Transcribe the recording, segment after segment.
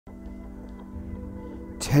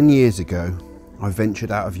10 years ago, I ventured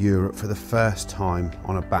out of Europe for the first time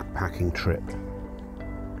on a backpacking trip.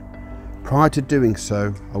 Prior to doing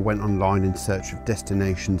so, I went online in search of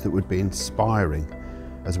destinations that would be inspiring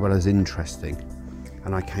as well as interesting,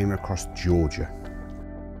 and I came across Georgia.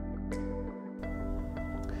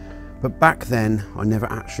 But back then, I never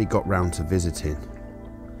actually got round to visiting.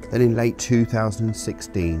 Then in late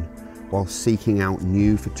 2016, while seeking out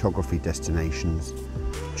new photography destinations,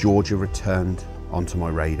 Georgia returned onto my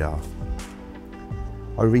radar.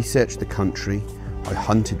 I researched the country, I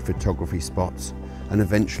hunted photography spots, and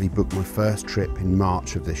eventually booked my first trip in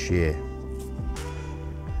March of this year.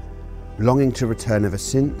 Longing to return ever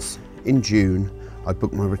since, in June, I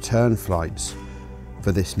booked my return flights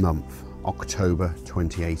for this month, October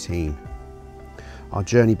 2018. Our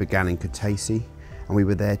journey began in Kutaisi, and we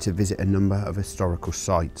were there to visit a number of historical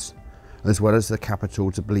sites, as well as the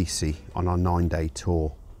capital Tbilisi on our 9-day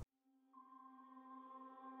tour.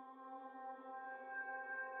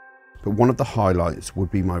 But one of the highlights would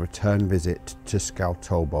be my return visit to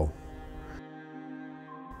Tskaltubo.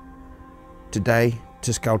 Today,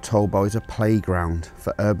 Tskaltubo is a playground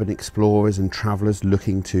for urban explorers and travellers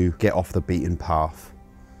looking to get off the beaten path.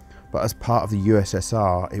 But as part of the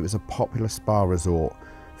USSR, it was a popular spa resort,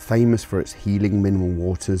 famous for its healing mineral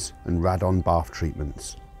waters and radon bath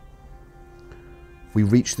treatments. We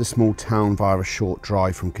reached the small town via a short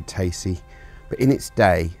drive from Kutaisi, but in its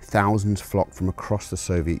day, thousands flocked from across the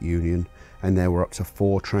Soviet Union, and there were up to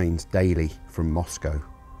 4 trains daily from Moscow.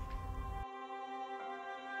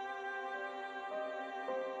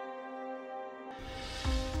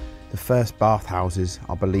 The first bathhouses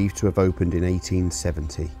are believed to have opened in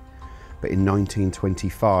 1870, but in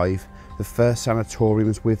 1925, the first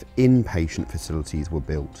sanatoriums with inpatient facilities were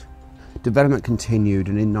built. Development continued,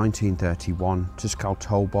 and in 1931,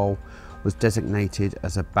 Tskaltubo was designated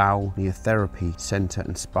as a balneotherapy centre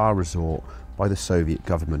and spa resort by the Soviet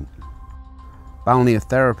government.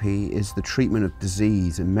 Balneotherapy is the treatment of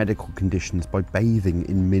disease and medical conditions by bathing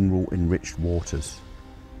in mineral-enriched waters.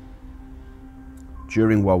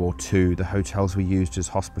 During World War II, the hotels were used as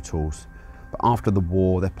hospitals, but after the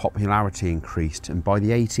war, their popularity increased, and by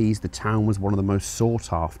the 80s, the town was one of the most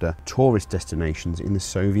sought-after tourist destinations in the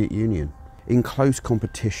Soviet Union, in close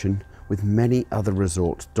competition with many other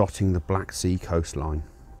resorts dotting the Black Sea coastline.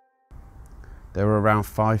 There are around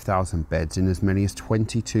 5,000 beds in as many as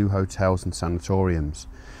 22 hotels and sanatoriums,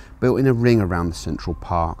 built in a ring around the central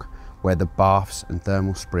park, where the baths and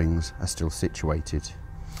thermal springs are still situated,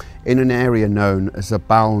 in an area known as the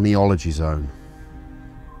balneology zone.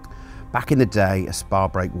 Back in the day, a spa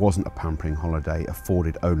break wasn't a pampering holiday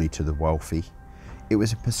afforded only to the wealthy. It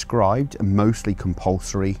was a prescribed and mostly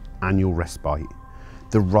compulsory annual respite.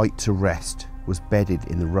 The right to rest was bedded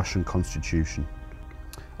in the Russian constitution.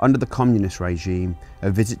 Under the communist regime,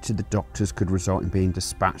 a visit to the doctors could result in being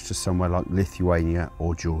dispatched to somewhere like Lithuania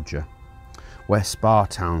or Georgia, where spa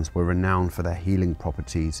towns were renowned for their healing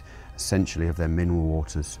properties, essentially of their mineral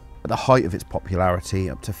waters. At the height of its popularity,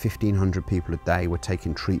 up to 1,500 people a day were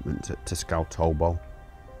taking treatment at Tskaltubo.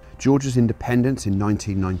 Georgia's independence in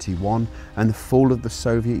 1991 and the fall of the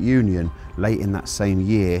Soviet Union late in that same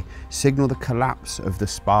year signalled the collapse of the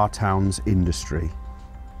spa town's industry.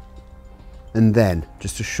 And then,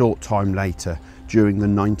 just a short time later, during the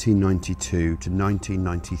 1992 to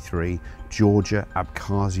 1993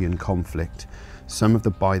 Georgia-Abkhazian conflict, some of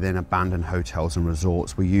the by then abandoned hotels and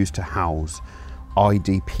resorts were used to house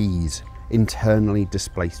IDPs, internally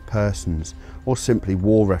displaced persons, or simply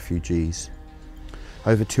war refugees.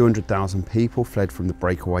 Over 200,000 people fled from the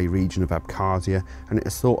breakaway region of Abkhazia, and it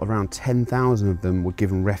is thought around 10,000 of them were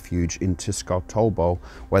given refuge in Tskaltubo,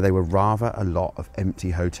 where they were rather a lot of empty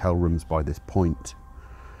hotel rooms by this point.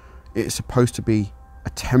 It is supposed to be a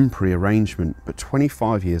temporary arrangement, but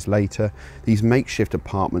 25 years later, these makeshift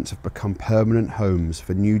apartments have become permanent homes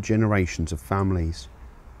for new generations of families.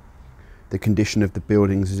 The condition of the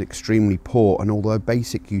buildings is extremely poor, and although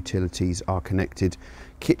basic utilities are connected,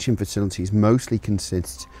 kitchen facilities mostly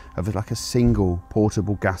consist of like a single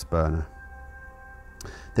portable gas burner.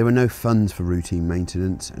 There are no funds for routine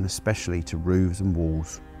maintenance, and especially to roofs and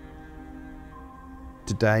walls.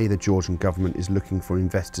 Today, the Georgian government is looking for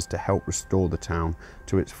investors to help restore the town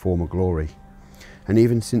to its former glory. And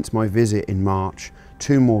even since my visit in March,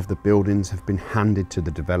 2 more of the buildings have been handed to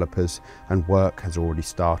the developers, and work has already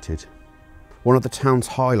started. One of the town's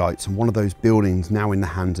highlights, and one of those buildings now in the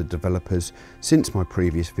hands of developers since my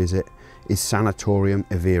previous visit, is Sanatorium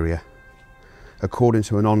Averia. According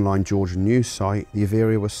to an online Georgian news site, the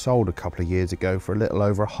Averia was sold a couple of years ago for a little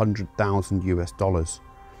over $100,000.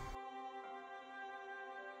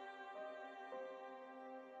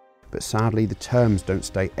 but sadly the terms don't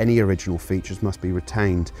state any original features must be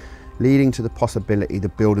retained, leading to the possibility the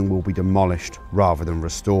building will be demolished rather than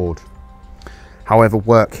restored. However,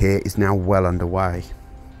 work here is now well underway.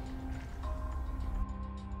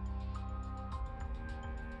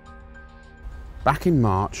 Back in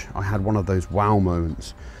March, I had one of those wow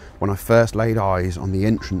moments when I first laid eyes on the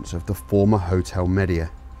entrance of the former Hotel Media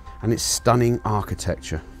and its stunning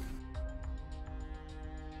architecture.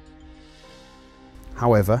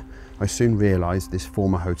 However, I soon realised this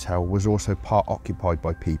former hotel was also part occupied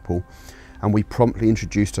by people, and we promptly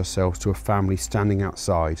introduced ourselves to a family standing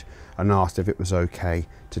outside and asked if it was okay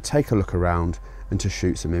to take a look around and to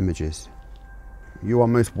shoot some images. "You are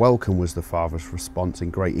most welcome," was the father's response in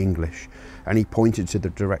great English, and he pointed to the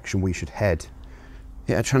direction we should head.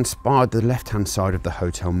 It had transpired the left-hand side of the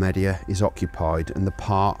Hotel Media is occupied and the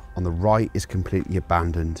part on the right is completely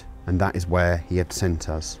abandoned, and that is where he had sent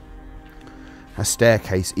us. A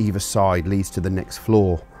staircase either side leads to the next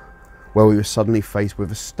floor, where we were suddenly faced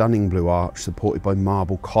with a stunning blue arch supported by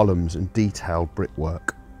marble columns and detailed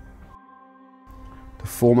brickwork. The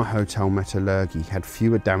former Hotel Metallurgy had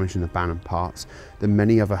fewer damaged and abandoned parts than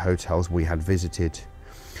many other hotels we had visited.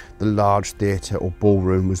 The large theatre or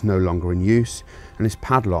ballroom was no longer in use and is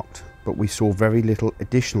padlocked, but we saw very little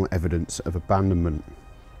additional evidence of abandonment.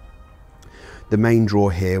 The main draw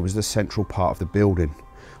here was the central part of the building,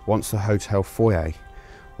 once the hotel foyer,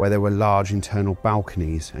 where there were large internal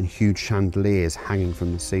balconies and huge chandeliers hanging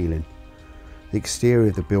from the ceiling. The exterior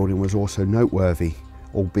of the building was also noteworthy,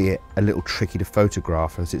 albeit a little tricky to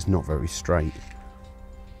photograph as it's not very straight.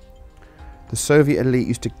 The Soviet elite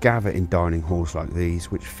used to gather in dining halls like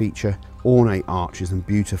these, which feature ornate arches and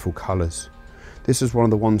beautiful colours. This is one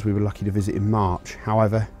of the ones we were lucky to visit in March.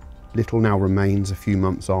 However, little now remains a few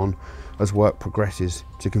months on as work progresses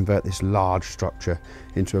to convert this large structure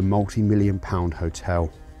into a multi-million-pound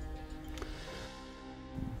hotel.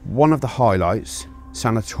 One of the highlights,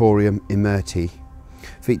 Sanatorium Imerti,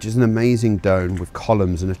 features an amazing dome with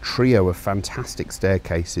columns and a trio of fantastic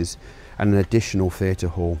staircases and an additional theatre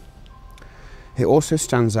hall. It also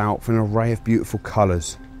stands out for an array of beautiful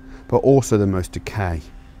colours, but also the most decay.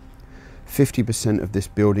 50% of this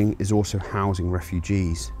building is also housing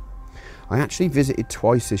refugees. I actually visited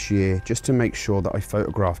twice this year just to make sure that I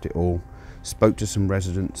photographed it all, spoke to some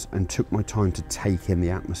residents and took my time to take in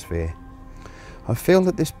the atmosphere. I feel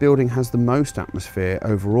that this building has the most atmosphere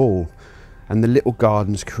overall, and the little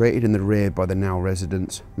gardens created in the rear by the now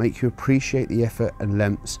residents make you appreciate the effort and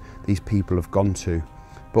lengths these people have gone to,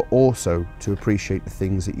 but also to appreciate the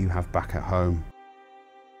things that you have back at home.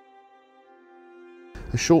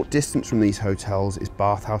 A short distance from these hotels is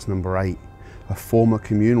bathhouse number 8, a former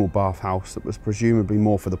communal bathhouse that was presumably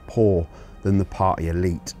more for the poor than the party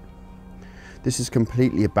elite. This is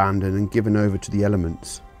completely abandoned and given over to the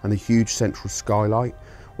elements, and the huge central skylight,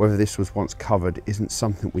 whether this was once covered, isn't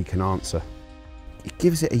something we can answer. It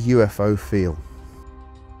gives it a UFO feel.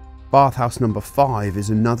 Bathhouse number 5 is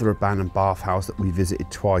another abandoned bathhouse that we visited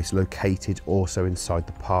twice, located also inside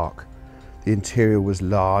the park. The interior was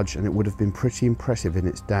large and it would have been pretty impressive in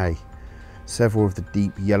its day. Several of the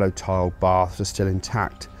deep yellow tiled baths are still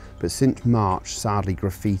intact, but since March, sadly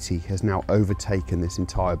graffiti has now overtaken this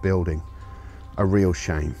entire building. A real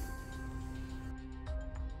shame.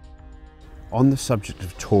 On the subject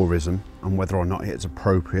of tourism and whether or not it's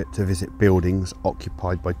appropriate to visit buildings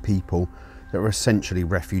occupied by people that are essentially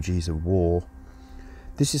refugees of war,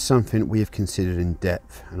 this is something we have considered in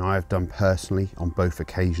depth, and I have done personally on both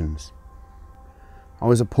occasions. I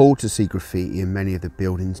was appalled to see graffiti in many of the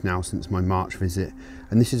buildings now since my March visit,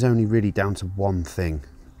 and this is only really down to one thing: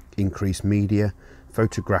 increased media,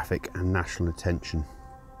 photographic and national attention.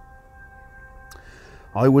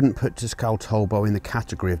 I wouldn't put Tskaltubo in the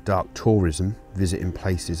category of dark tourism, visiting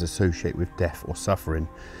places associated with death or suffering,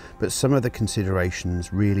 but some of the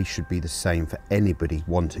considerations really should be the same for anybody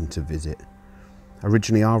wanting to visit.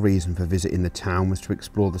 Originally, our reason for visiting the town was to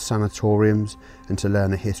explore the sanatoriums and to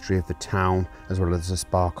learn the history of the town as well as the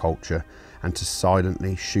spa culture, and to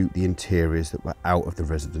silently shoot the interiors that were out of the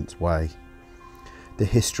residents' way. The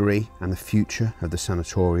history and the future of the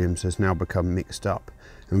sanatoriums has now become mixed up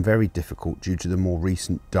and very difficult due to the more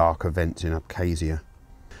recent dark events in Abkhazia.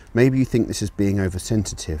 Maybe you think this is being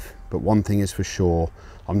oversensitive, but one thing is for sure,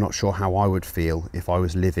 I'm not sure how I would feel if I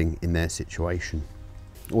was living in their situation.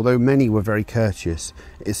 Although many were very courteous,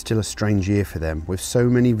 it is still a strange year for them, with so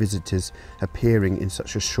many visitors appearing in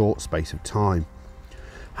such a short space of time.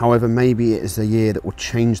 However, maybe it is a year that will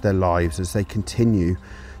change their lives as they continue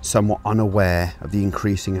somewhat unaware of the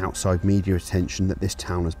increasing outside media attention that this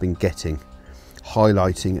town has been getting,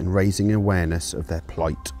 highlighting and raising awareness of their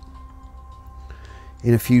plight.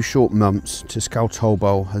 In a few short months,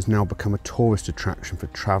 Tskaltubo has now become a tourist attraction for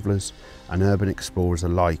travellers and urban explorers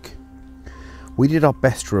alike. We did our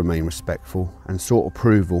best to remain respectful and sought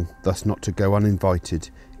approval, thus not to go uninvited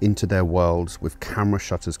into their worlds with camera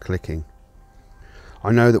shutters clicking.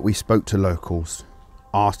 I know that we spoke to locals,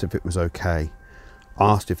 asked if it was okay,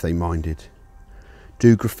 asked if they minded.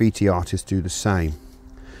 Do graffiti artists do the same?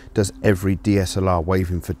 Does every DSLR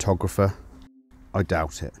waving photographer? I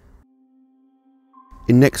doubt it.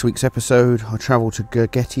 In next week's episode, I travel to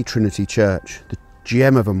Gergeti Trinity Church, the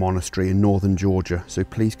gem of a monastery in northern Georgia, so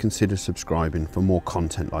please consider subscribing for more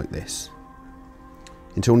content like this.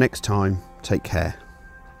 Until next time, take care.